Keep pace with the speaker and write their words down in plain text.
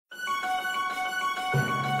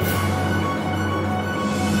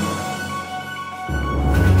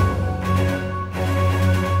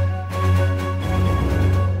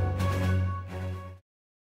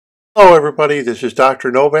Hello everybody, this is Dr.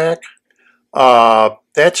 Novak.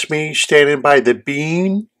 That's me standing by the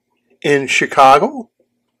bean in Chicago.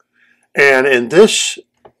 And in this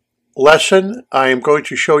lesson, I am going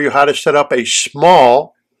to show you how to set up a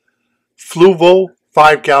small Fluval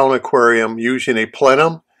 5-gallon aquarium using a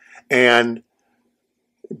plenum and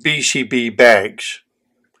BCB bags.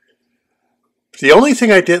 The only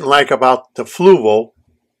thing I didn't like about the Fluval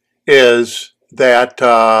is that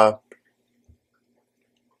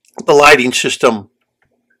the lighting system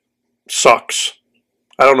sucks.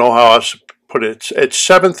 I don't know how else to put it. It's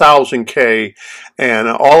 7,000 K, and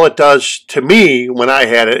all it does to me when I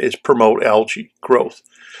had it is promote algae growth.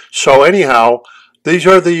 So anyhow, these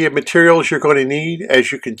are the materials you're going to need.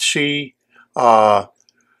 As you can see,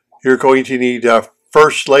 you're going to need a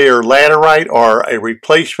first layer laterite or a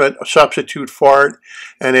replacement substitute for it.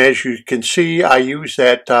 And as you can see, I use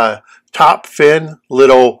that top fin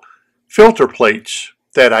little filter plates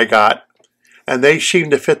that I got, and they seem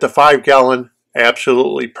to fit the 5-gallon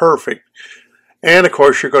absolutely perfect. And of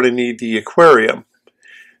course, you're going to need the aquarium.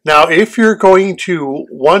 Now, if you're going to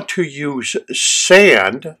want to use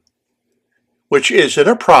sand, which isn't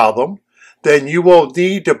a problem, then you will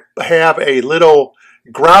need to have a little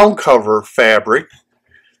ground cover fabric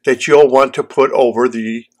that you'll want to put over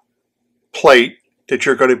the plate that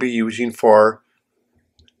you're going to be using for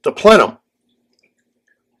the plenum.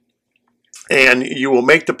 And you will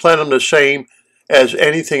make the plenum the same as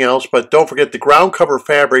anything else, but don't forget the ground cover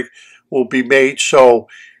fabric will be made so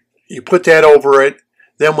you put that over it.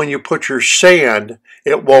 Then when you put your sand,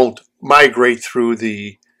 it won't migrate through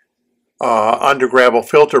the undergravel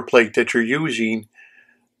filter plate that you're using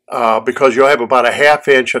because you'll have about a ½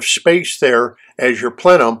 inch of space there as your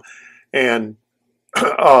plenum, and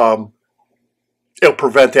it'll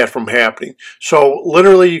prevent that from happening. So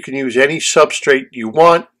literally you can use any substrate you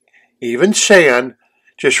want, even sand.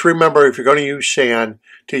 Just remember, if you're going to use sand,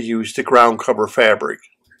 to use the ground cover fabric.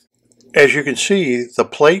 As you can see, the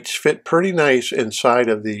plates fit pretty nice inside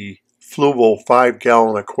of the Fluval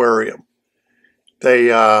 5-gallon aquarium. They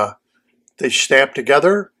snap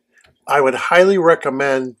together. I would highly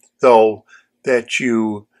recommend, though, that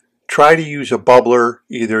you try to use a bubbler,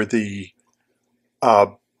 either the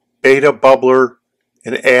beta bubbler,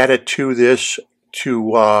 and add it to this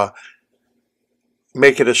to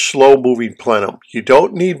make it a slow-moving plenum. You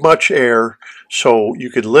don't need much air, so you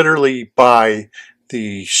could literally buy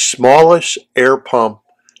the smallest air pump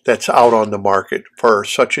that's out on the market for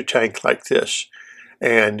such a tank like this,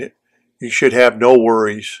 and you should have no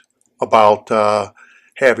worries about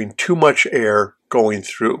having too much air going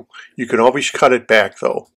through. You can always cut it back,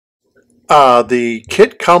 though. The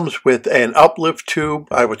kit comes with an uplift tube.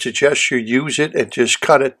 I would suggest you use it and just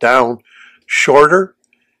cut it down shorter.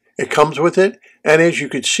 It comes with it, and as you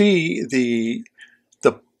can see, the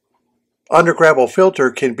undergravel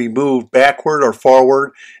filter can be moved backward or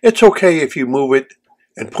forward. It's okay if you move it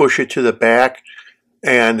and push it to the back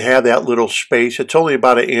and have that little space. It's only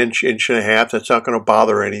about an inch, inch and a half. That's not going to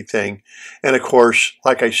bother anything. And of course,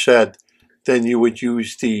 like I said, then you would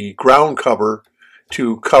use the ground cover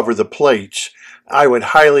to cover the plates. I would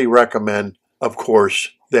highly recommend, of course,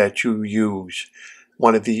 that you use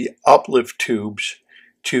one of the uplift tubes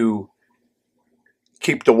to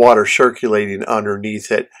keep the water circulating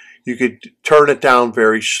underneath it. You could turn it down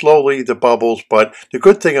very slowly, the bubbles, but the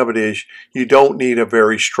good thing of it is you don't need a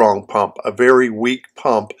very strong pump. A very weak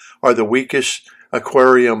pump, or the weakest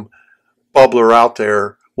aquarium bubbler out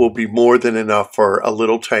there, will be more than enough for a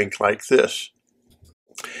little tank like this.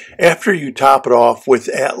 After you top it off with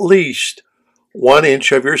at least 1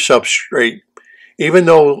 inch of your substrate, even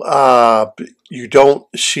though you don't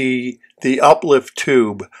see the uplift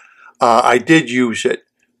tube, I did use it,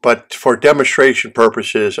 but for demonstration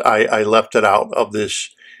purposes, I left it out of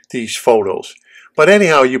these photos. But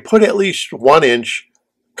anyhow, you put at least 1 inch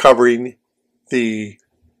covering the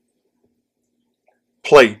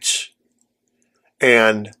plates,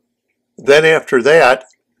 and then after that,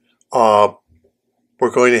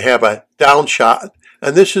 we're going to have a down shot,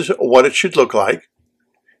 and this is what it should look like.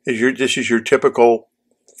 This is your typical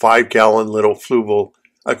 5-gallon little Fluval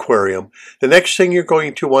aquarium. The next thing you're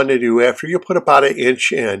going to want to do after you put about an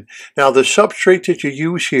inch in, now the substrate that you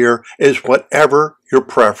use here is whatever your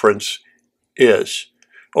preference is.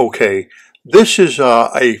 Okay, this is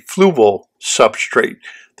a Fluval substrate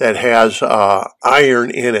that has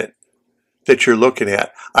iron in it that you're looking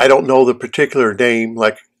at. I don't know the particular name,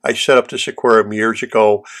 like I set up this aquarium years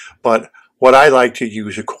ago, but what I like to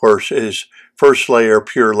use, of course, is first layer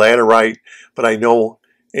pure laterite, but I know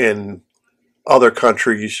in other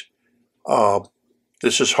countries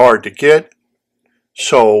this is hard to get,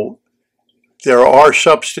 so there are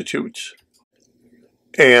substitutes.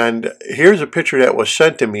 And here's a picture that was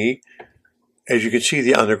sent to me. As you can see,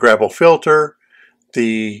 the undergravel filter,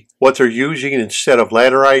 what they're using instead of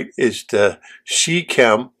laterite is the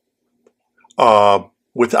C-Chem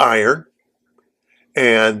with iron,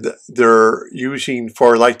 and they're using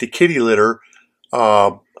for like the kitty litter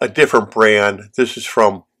a different brand. This is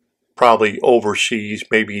from probably overseas,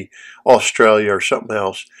 maybe Australia or something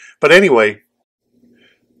else. But anyway,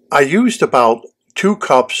 I used about 2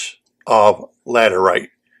 cups of laterite,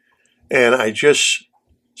 and I just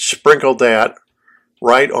sprinkled that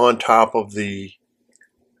right on top of the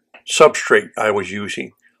substrate I was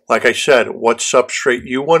using. Like I said, what substrate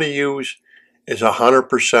you want to use is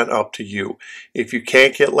 100% up to you. If you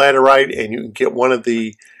can't get laterite and you can get one of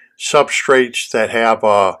the substrates that have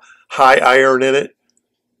high iron in it,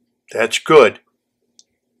 that's good.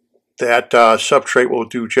 That substrate will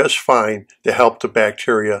do just fine to help the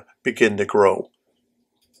bacteria begin to grow.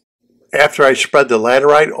 After I spread the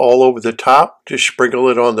laterite all over the top, just sprinkle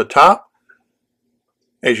it on the top.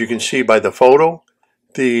 As you can see by the photo,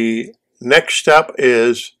 the next step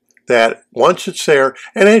is that once it's there,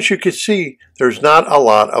 and as you can see, there's not a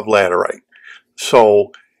lot of laterite.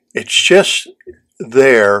 So it's just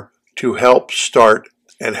there to help start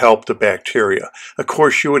and help the bacteria. Of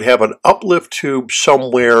course, you would have an uplift tube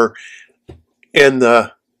somewhere in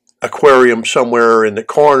the aquarium, somewhere in the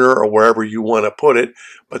corner or wherever you want to put it,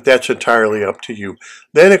 but that's entirely up to you.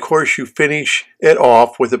 Then, of course, you finish it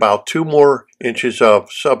off with about 2 more inches of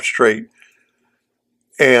substrate,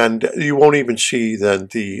 and you won't even see then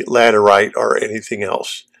the laterite or anything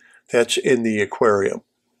else that's in the aquarium.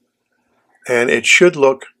 And it should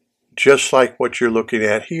look just like what you're looking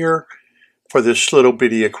at here for this little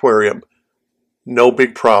bitty aquarium. No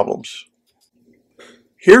big problems.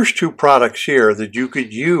 Here's 2 products here that you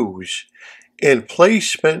could use in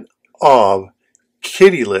placement of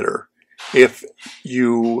kitty litter if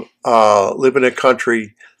you live in a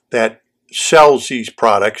country that sells these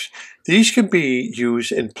products. These can be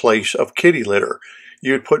used in place of kitty litter.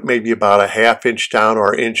 You'd put maybe about a 1/2 inch down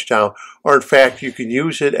or 1 inch down, or in fact you can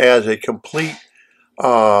use it as a complete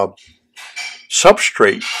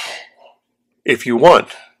substrate if you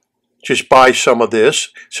want. Just buy some of this.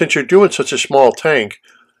 Since you're doing such a small tank,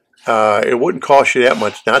 it wouldn't cost you that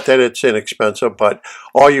much. Not that it's inexpensive, but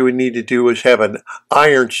all you would need to do is have an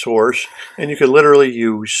iron source, and you could literally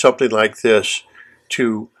use something like this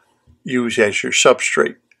to use as your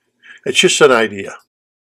substrate. It's just an idea.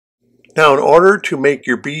 Now, in order to make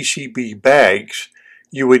your BCB bags,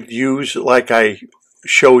 you would use, like I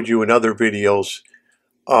showed you in other videos,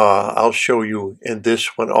 I'll show you in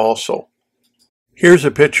this one also. Here's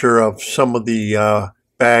a picture of some of the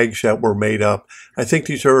bags that were made up. I think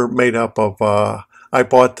these are made up of, I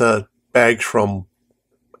bought the bags from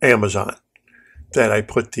Amazon that I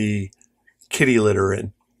put the kitty litter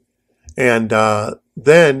in. And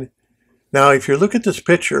then, now if you look at this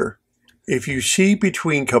picture, if you see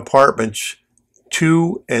between compartments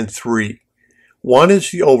 2 and 3, 1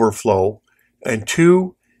 is the overflow, and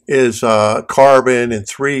 2 is carbon, and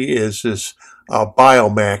 3 is this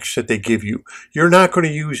biomax that they give you. You're not going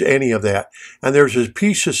to use any of that. And there's a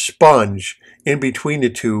piece of sponge in between the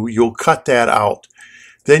 2. You'll cut that out.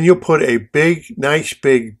 Then you'll put a big, nice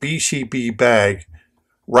big BCB bag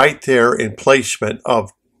right there in placement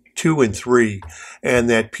of 2 and 3, and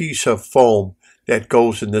that piece of foam that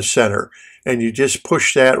goes in the center. And you just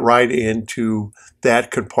push that right into that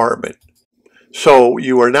compartment. So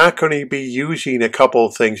you are not going to be using a couple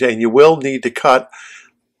of things, and you will need to cut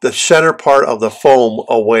the center part of the foam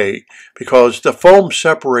away, because the foam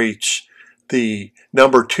separates the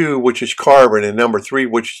number 2, which is carbon, and number 3,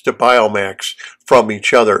 which is the biomax, from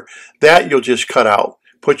each other. That you'll just cut out.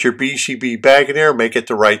 Put your BCB bag in there, make it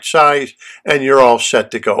the right size, and you're all set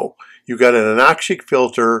to go. You got an anoxic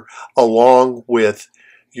filter along with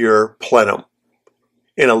your plenum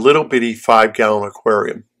in a little bitty 5-gallon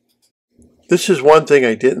aquarium. This is one thing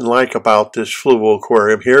I didn't like about this Fluval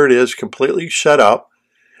aquarium. Here it is, completely set up.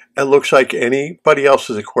 It looks like anybody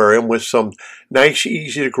else's aquarium with some nice,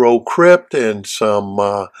 easy to grow crypt and some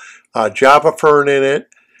Java fern in it,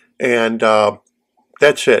 and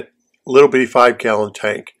that's it. Little bitty 5-gallon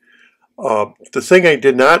tank. The thing I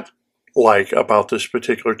did not like about this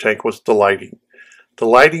particular tank was the lighting. The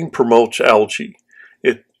lighting promotes algae.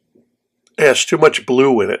 It has too much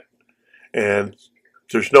blue in it, and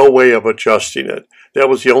there's no way of adjusting it. That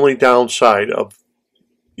was the only downside of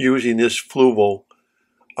using this Fluval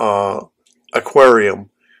aquarium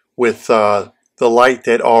with the light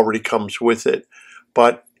that already comes with it.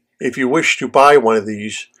 But if you wish to buy one of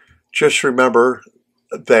these, just remember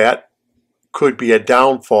that could be a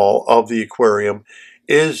downfall of the aquarium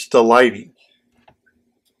is the lighting.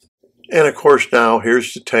 And of course now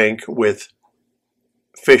here's the tank with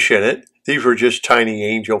fish in it. These were just tiny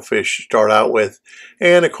angelfish to start out with.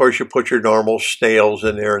 And of course you put your normal snails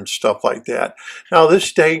in there and stuff like that. Now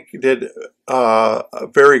this tank did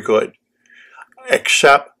very good,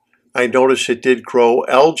 except I noticed it did grow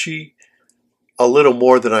algae a little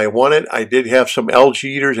more than I wanted. I did have some algae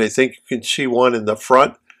eaters. I think you can see one in the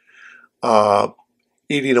front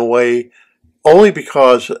eating away, only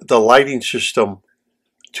because the lighting system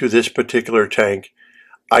to this particular tank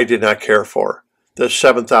I did not care for. The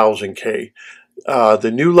 7000K.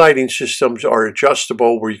 The new lighting systems are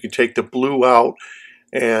adjustable where you can take the blue out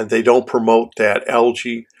and they don't promote that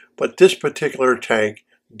algae, but this particular tank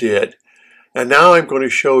did. And now I'm going to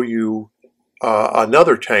show you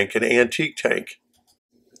another tank, an antique tank.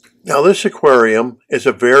 Now this aquarium is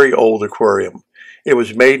a very old aquarium. It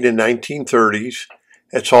was made in the 1930s.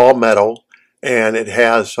 It's all metal and it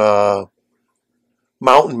has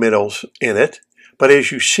mountain minnows in it. But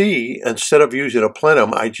as you see, instead of using a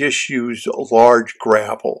plenum, I just used large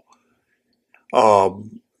gravel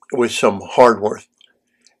with some hardwood.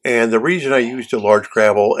 And the reason I used a large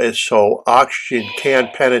gravel is so oxygen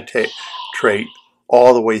can penetrate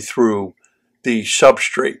all the way through the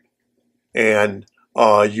substrate. And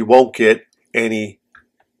you won't get any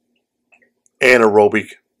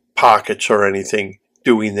anaerobic pockets or anything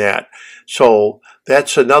doing that. So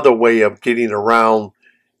that's another way of getting around.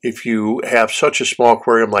 If you have such a small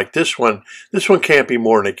aquarium like this one can't be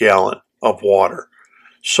more than a gallon of water.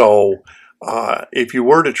 So if you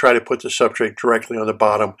were to try to put the substrate directly on the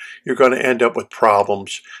bottom, you're going to end up with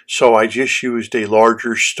problems. So I just used a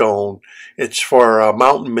larger stone. It's for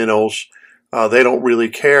mountain minnows. They don't really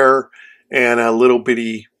care. And a little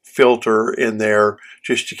bitty filter in there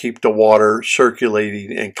just to keep the water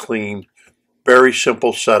circulating and clean. Very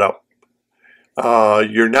simple setup.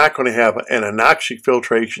 You're not going to have an anoxic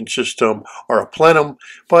filtration system or a plenum,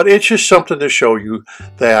 but it's just something to show you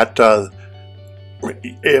that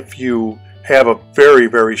if you have a very,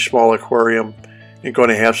 very small aquarium, you're going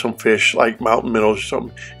to have some fish like mountain minnows or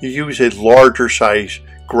something. You use a larger size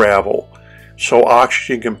gravel so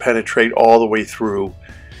oxygen can penetrate all the way through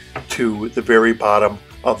to the very bottom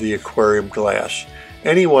of the aquarium glass.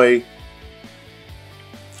 Anyway,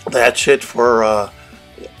 that's it for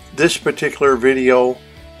this particular video.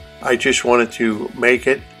 I just wanted to make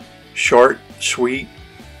it short, sweet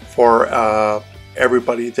for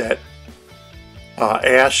everybody that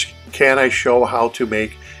asked, can I show how to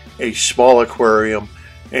make a small aquarium?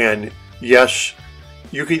 And yes,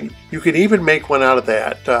 you can even make one out of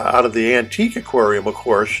that, out of the antique aquarium, of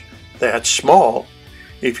course, that's small,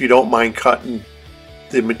 if you don't mind cutting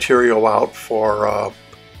the material out for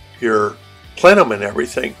your plenum and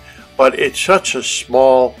everything. But it's such a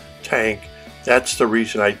small tank, that's the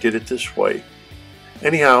reason I did it this way.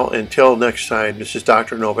 Anyhow, until next time, this is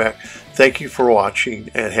Dr. Novak. Thank you for watching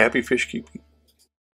and happy fish keeping.